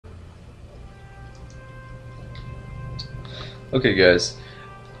Okay guys,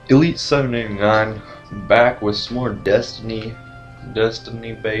 Elite 789 back with some more Destiny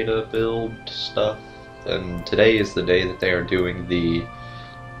beta build stuff, and today is the day that they are doing the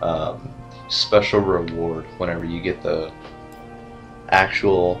special reward whenever you get the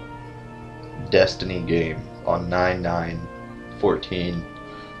actual Destiny game on 9/9/14.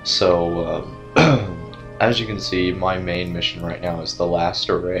 So as you can see, my main mission right now is the Last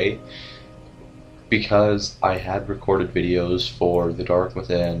Array, because I had recorded videos for The Dark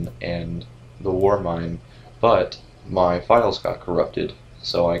Within and The Warmind, but my files got corrupted,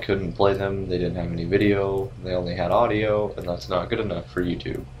 so I couldn't play them. They didn't have any video, they only had audio, and that's not good enough for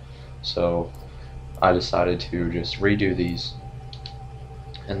YouTube. So I decided to just redo these,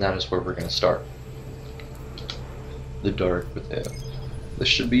 and that is where we're going to start. The Dark Within. This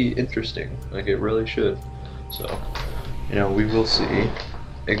should be interesting, like it really should. So, you know, we will see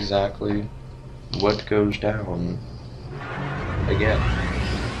exactly what goes down again.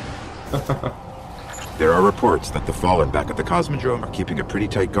 There are reports that the Fallen back at the Cosmodrome are keeping a pretty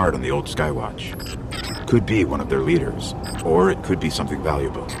tight guard on the old Skywatch. Could be one of their leaders, or it could be something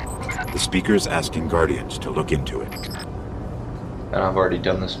valuable. The Speaker's asking Guardians to look into it. And I've already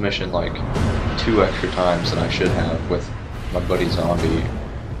done this mission like 2 extra times than I should have with my buddy Zombie,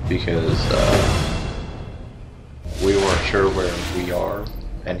 because we weren't sure where we are,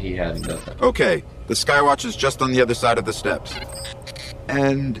 and he hadn't done it. Okay, the Skywatch is just on the other side of the steps.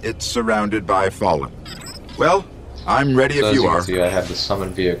 And it's surrounded by Fallen. Well, I'm ready So if you are. As you can see, I have the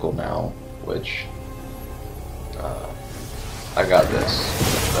summon vehicle now, which I got this,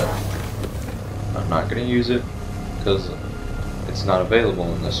 but I'm not going to use it because it's not available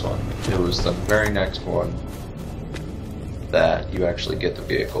in this one. It was the very next one that you actually get the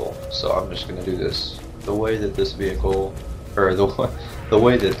vehicle. So I'm just going to do this the way that this vehicle, or the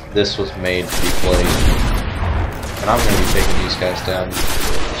way that this was made to be played. And I'm going to be taking these guys down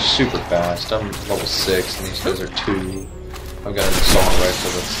super fast. I'm level 6 and these guys are 2. I've got an assault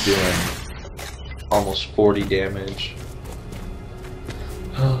rifle that's doing almost 40 damage.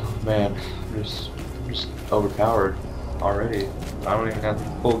 Oh man, I'm just overpowered already. I don't even have the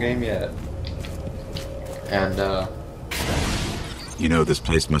full game yet. And You know, this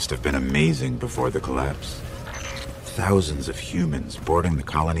place must have been amazing before the collapse. Thousands of humans boarding the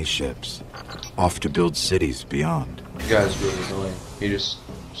colony ships, off to build cities beyond. the guy's really annoying. He just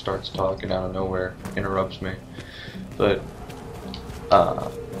starts talking out of nowhere, interrupts me. But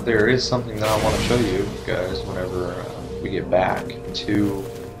there is something that I want to show you guys whenever we get back to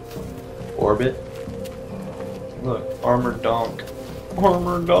orbit. Look, armored donk.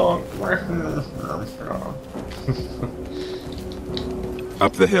 Armored donk.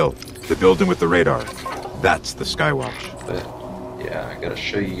 Up the hill, the building with the radar. That's the Skywatch. But yeah, I gotta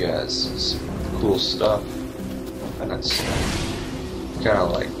show you guys some cool stuff, and it's kind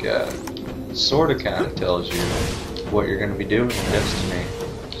of like, sort of kind of tells you what you're gonna be doing in Destiny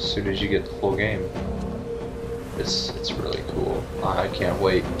as soon as you get the full game. It's really cool. I can't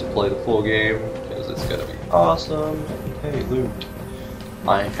wait to play the full game because it's gonna be awesome. Hey, loot.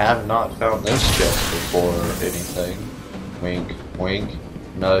 I have not found this chest before or anything. Wink, wink,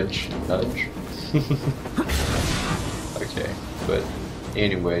 nudge, nudge. Okay, but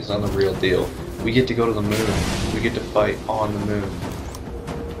anyways, on the real deal, we get to go to the moon. We get to fight on the moon.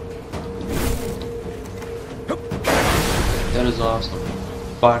 That is awesome.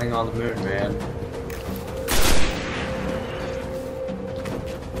 Fighting on the moon, man.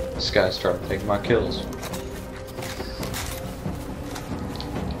 This guy's starting to take my kills.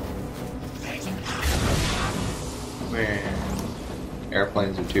 Man,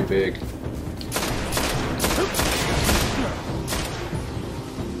 airplanes are too big.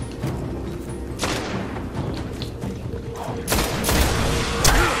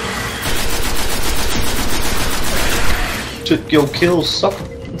 Took your kills, sucker.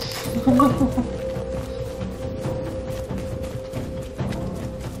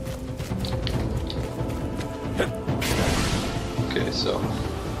 Okay, so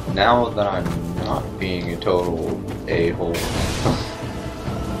now that I'm not being a total a-hole,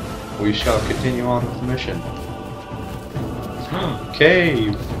 we shall continue on with the mission.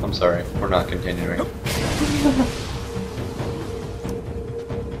 Cave! I'm sorry, we're not continuing.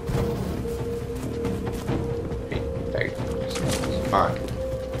 Fine.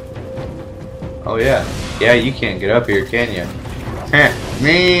 Oh yeah. Yeah, you can't get up here, can you? Heh.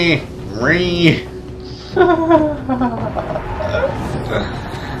 Me!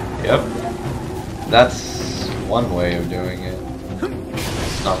 Yep. That's one way of doing it.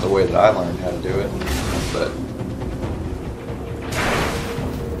 It's not the way that I learned how to do it, but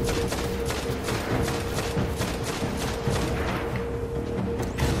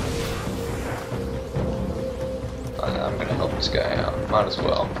guy out. Might as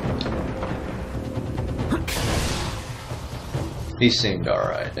well. He seemed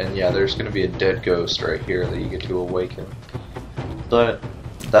alright. And yeah, there's going to be a dead ghost right here that you get to awaken. But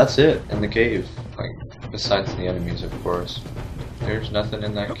that's it in the cave. Like, besides the enemies, of course. There's nothing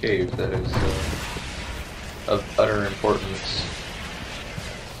in that cave that is of utter importance.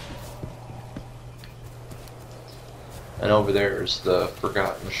 And over there is the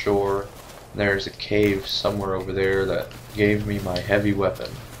Forgotten Shore. There's a cave somewhere over there that gave me my heavy weapon.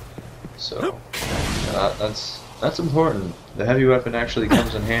 So that's important. The heavy weapon actually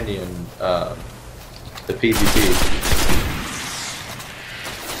comes in handy in the PvP.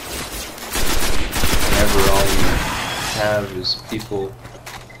 Whenever all you have is people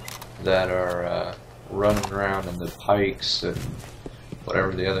that are running around in the pikes and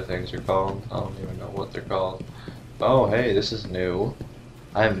whatever the other things are called. I don't even know what they're called. Oh, hey, this is new.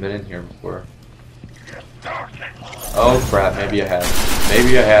 I haven't been in here before. Oh crap, maybe I have.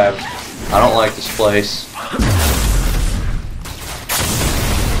 Maybe I have. I don't like this place.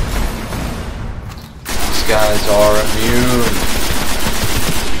 These guys are immune.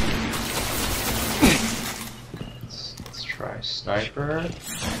 Let's try sniper.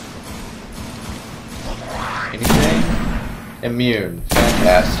 Anything? Immune.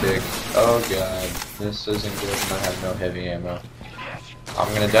 Fantastic. Oh god. This isn't good and I have no heavy ammo.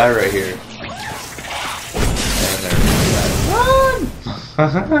 I'm gonna die right here. And there we go. Run!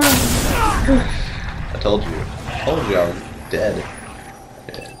 I told you. I told you I was dead.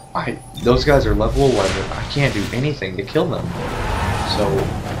 Those guys are level 11. I can't do anything to kill them. So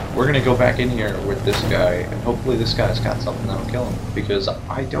we're gonna go back in here with this guy and hopefully this guy's got something that'll kill him. Because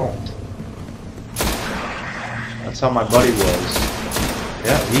I don't. That's how my buddy was.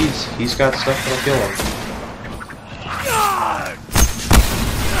 Yeah, he's got stuff that'll kill him.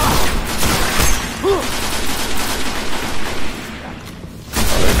 Oh,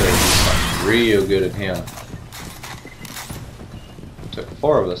 they're real good at him. It took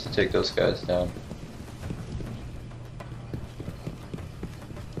 4 of us to take those guys down.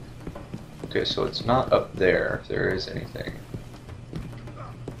 Okay, so it's not up there if there is anything.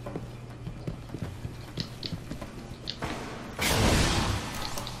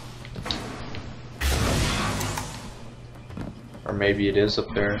 Or maybe it is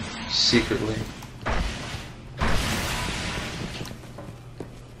up there, secretly.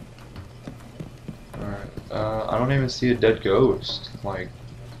 Alright, I don't even see a dead ghost. Like,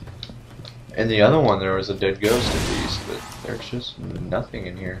 in the other one there was a dead ghost at least, but there's just nothing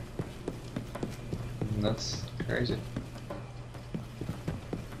in here. And that's crazy.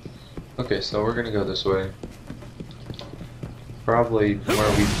 Okay, so we're gonna go this way. Probably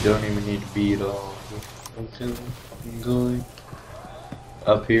where we don't even need to be at all. Okay, going.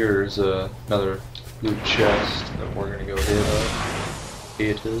 Up here is another loot chest that we're gonna go hit up.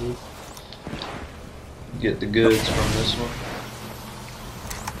 Hit up. Get the goods from this one.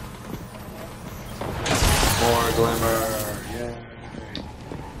 More glimmer, yay!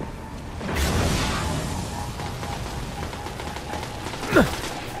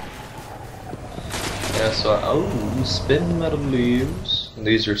 Yeah, so spin metal leaves.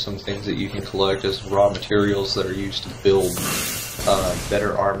 These are some things that you can collect as raw materials that are used to build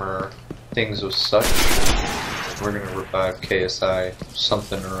better armor, things of such. We're gonna revive KSI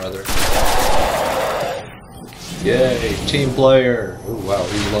something or other. Yay, team player! Oh wow,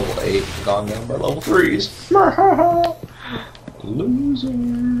 he's level 8, gone down by level 3s. Loser.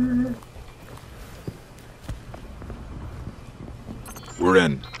 We're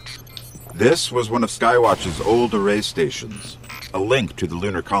in. This was one of Skywatch's old array stations, a link to the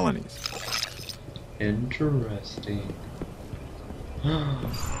lunar colonies. Interesting.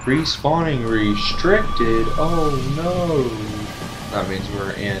 Respawning restricted. Oh no. That means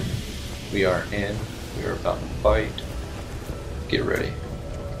we're in. We are in. We are about to fight. Get ready.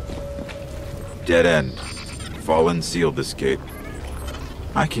 Dead end. Fallen sealed this gate.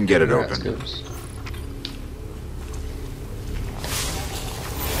 I can get it open. Goes.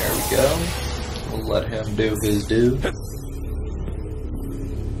 There we go. We'll let him do his due.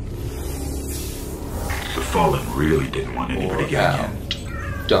 The Fallen really didn't want anybody getting in.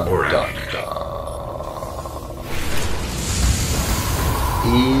 Dun, or dun, out. dun.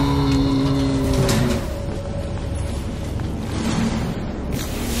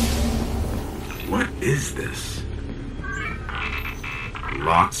 What is this?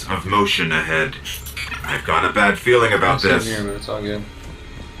 Lots of motion ahead. I've got a bad feeling about this. Here, but it's all good.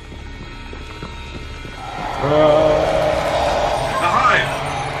 The Hive!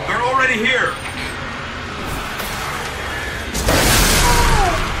 They're already here!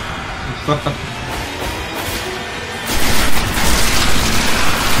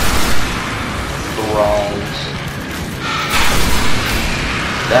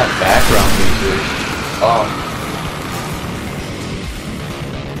 That background music. Oh.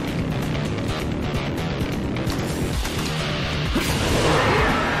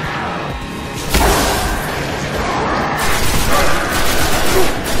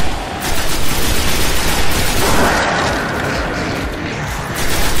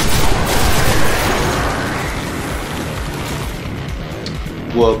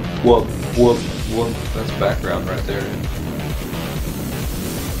 Whoop, whoop, whoop, whoop. That's background right there.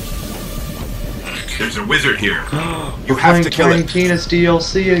 There's a wizard here. You We're have playing to kill Tiny it. Tina's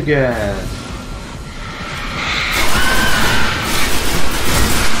DLC again.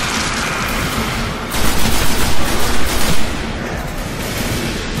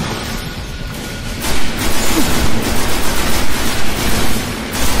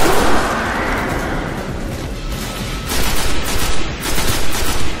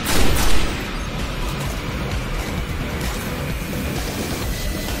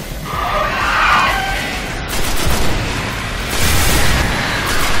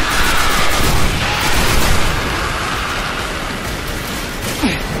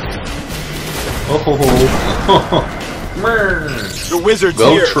 Oh, The wizard's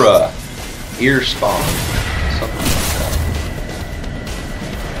here. Gotra, ear spawn, something like that.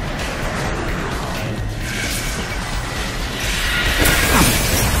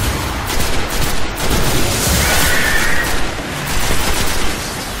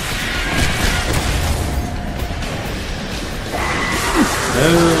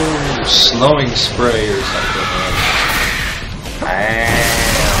 No, slowing spray or something.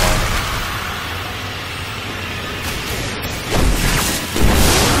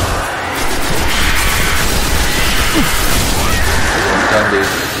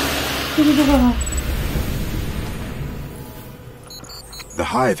 The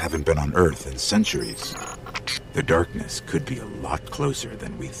Hive haven't been on Earth in centuries. The darkness could be a lot closer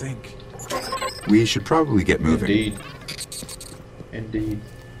than we think. We should probably get moving. Indeed. Indeed.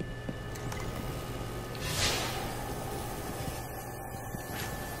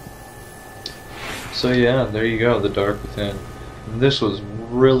 So yeah, there you go, The Dark Within. This was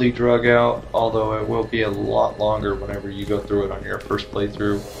really drug out, although it will be a lot longer whenever you go through it on your first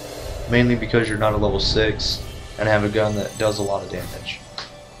playthrough. Mainly because you're not a level 6 and have a gun that does a lot of damage.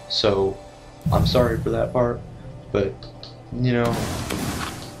 So, I'm sorry for that part, but, you know,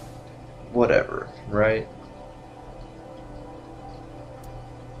 whatever, right?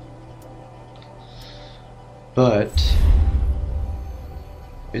 But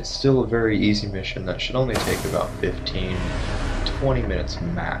it's still a very easy mission that should only take about 15-20 minutes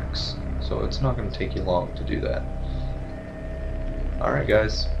max. So it's not going to take you long to do that. Alright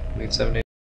guys, we need 7